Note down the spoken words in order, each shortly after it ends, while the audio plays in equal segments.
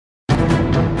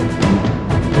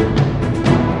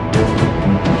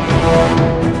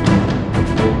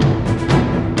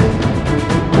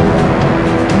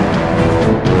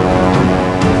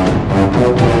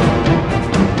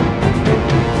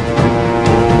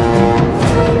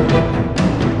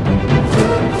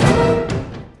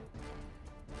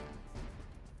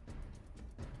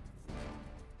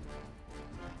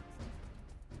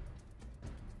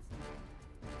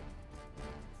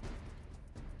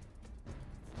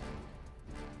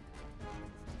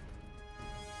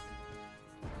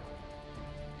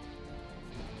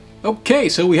Okay,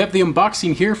 so we have the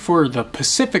unboxing here for the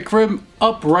Pacific Rim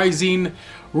Uprising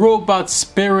Robot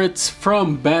Spirits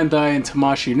from Bandai and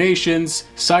Tamashii Nations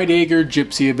Uprising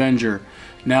Gipsy Avenger.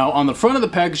 Now on the front of the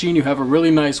packaging you have a really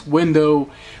nice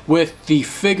window with the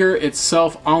figure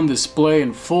itself on display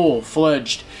in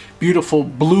full-fledged beautiful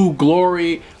blue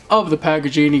glory of the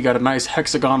packaging. You got a nice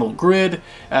hexagonal grid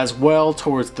as well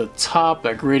towards the top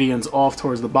that gradients off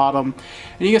towards the bottom,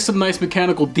 and you get some nice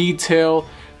mechanical detail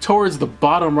towards the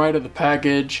bottom right of the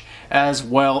package, as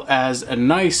well as a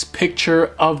nice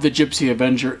picture of the Gipsy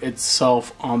Avenger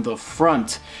itself on the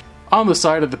front. On the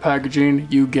side of the packaging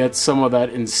you get some of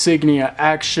that insignia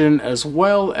action as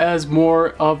well as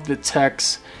more of the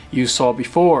text you saw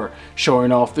before,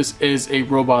 showing off this is a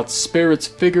Robot Spirits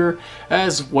figure,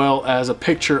 as well as a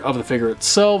picture of the figure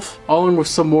itself, along with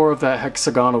some more of that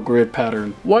hexagonal grid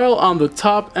pattern. While on the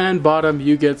top and bottom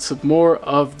you get some more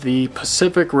of the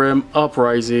Pacific Rim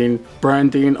Uprising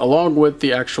branding, along with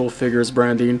the actual figure's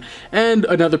branding, and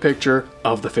another picture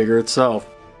of the figure itself.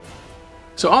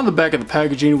 So on the back of the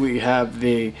packaging we have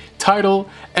the title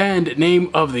and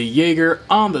name of the Jaeger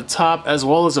on the top, as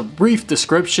well as a brief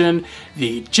description.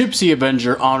 The Gipsy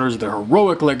Avenger honors the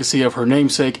heroic legacy of her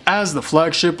namesake as the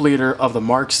flagship leader of the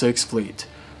Mark VI fleet.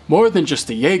 More than just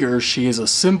a Jaeger, she is a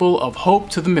symbol of hope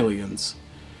to the millions.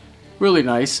 Really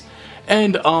nice.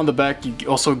 And on the back you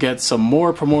also get some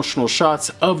more promotional shots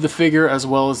of the figure as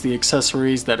well as the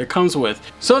accessories that it comes with.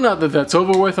 So now that that's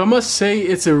over with, I must say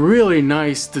it's a really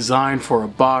nice design for a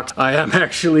box. I am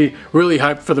actually really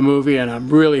hyped for the movie, and I'm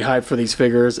really hyped for these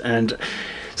figures, and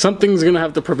something's gonna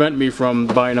have to prevent me from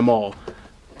buying them all.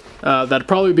 That'd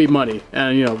probably be money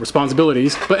and, you know,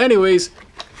 responsibilities. But anyways,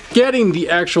 getting the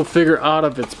actual figure out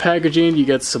of its packaging, you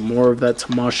get some more of that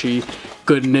Tamashii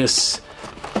goodness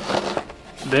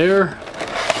there.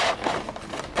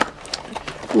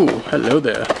 Ooh, hello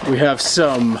there. We have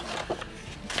some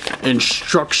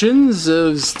instructions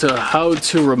as to how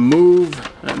to remove.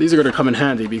 These are going to come in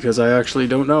handy because I actually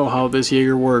don't know how this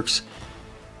Jaeger works.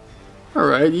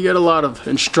 Alright, you get a lot of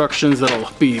instructions that'll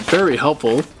be very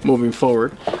helpful moving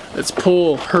forward. Let's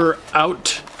pull her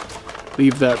out.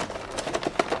 Leave that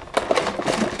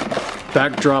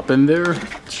backdrop in there.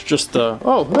 It's just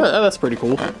oh, that's pretty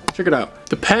cool. Check it out.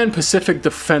 The Pan-Pacific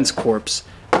Defense Corps.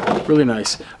 Really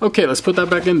nice. Okay, let's put that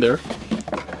back in there.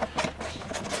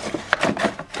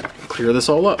 Clear this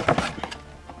all up.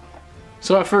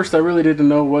 So at first I really didn't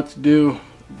know what to do.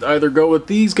 Either go with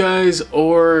these guys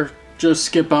or just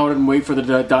skip out and wait for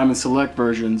the Diamond Select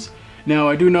versions. Now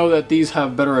I do know that these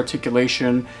have better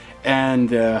articulation,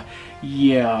 and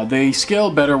yeah, they scale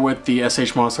better with the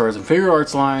SH Monster Arts and Figure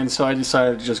Arts line, so I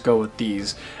decided to just go with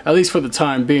these, at least for the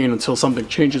time being, until something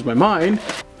changes my mind.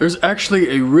 There's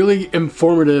actually a really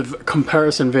informative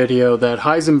comparison video that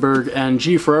Heisenberg and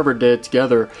G Forever did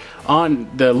together on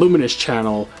the Luminous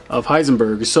channel of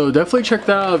Heisenberg, so definitely check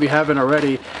that out if you haven't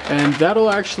already, and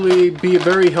that'll actually be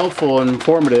very helpful and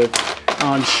informative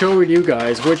on showing you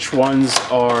guys which ones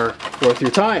are worth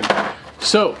your time.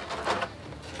 So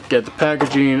get the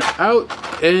packaging out,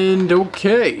 and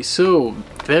okay, so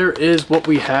there is what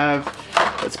we have.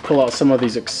 Let's pull out some of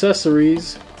these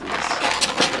accessories.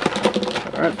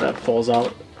 Alright, that falls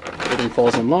out. Everything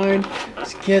falls in line.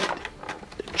 Let's get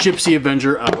Gipsy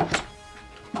Avenger out.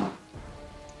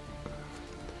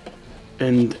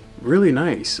 And really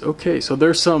nice. Okay, so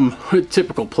there's some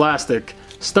typical plastic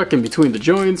stuck in between the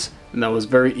joints, and that was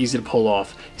very easy to pull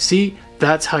off. See,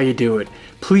 that's how you do it.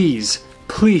 Please,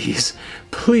 please,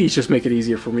 please just make it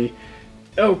easier for me.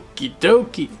 Okie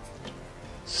dokie.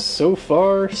 So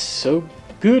far, so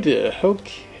good.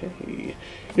 Okay.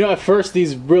 You know, at first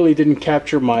these really didn't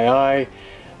capture my eye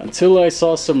until I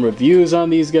saw some reviews on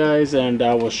these guys, and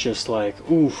I was just like,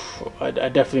 oof, I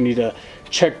definitely need to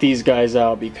check these guys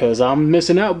out because I'm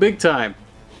missing out big time.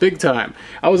 Big time.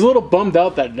 I was a little bummed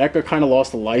out that NECA kind of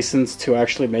lost the license to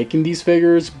actually making these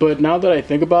figures, but now that I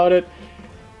think about it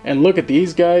and look at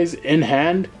these guys in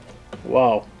hand,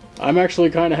 wow. I'm actually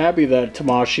kind of happy that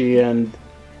Tamashii and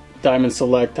Diamond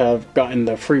Select have gotten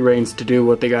the free reins to do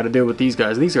what they got to do with these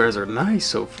guys. These guys are nice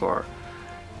so far.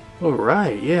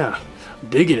 Alright, yeah. I'm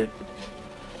digging it.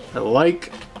 I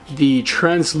like the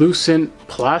translucent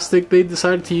plastic they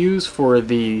decided to use for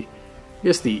the, I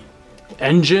guess, the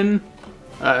engine.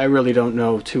 I really don't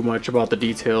know too much about the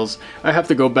details. I have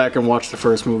to go back and watch the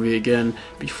first movie again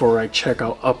before I check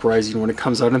out Uprising when it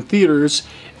comes out in theaters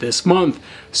this month.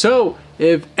 So,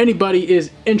 if anybody is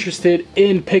interested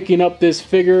in picking up this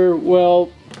figure,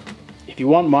 well, if you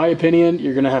want my opinion,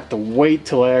 you're going to have to wait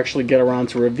till I actually get around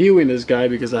to reviewing this guy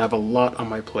because I have a lot on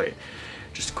my plate.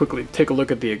 Just quickly take a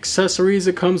look at the accessories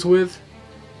it comes with.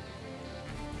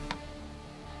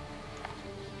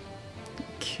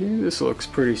 here. This looks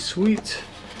pretty sweet.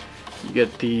 You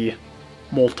get the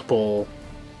multiple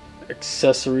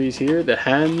accessories here, the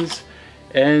hands,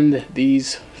 and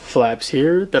these flaps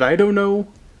here that I don't know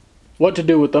what to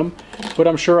do with them, but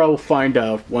I'm sure I will find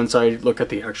out once I look at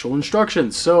the actual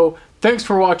instructions. So thanks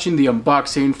for watching the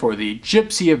unboxing for the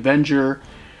Gipsy Avenger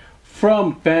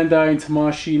from Bandai and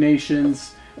Tamashii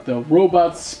Nations, the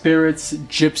Robot Spirits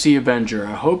Gipsy Avenger.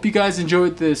 I hope you guys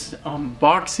enjoyed this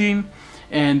unboxing,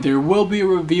 and there will be a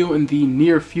review in the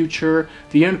near future.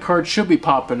 The end card should be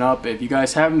popping up. If you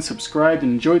guys haven't subscribed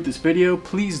and enjoyed this video,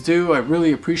 please do. I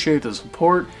really appreciate the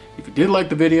support. If you did like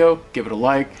the video, give it a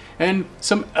like, and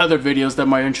some other videos that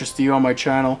might interest you on my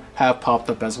channel have popped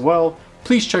up as well.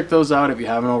 Please check those out if you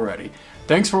haven't already.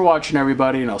 Thanks for watching,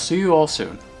 everybody, and I'll see you all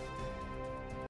soon.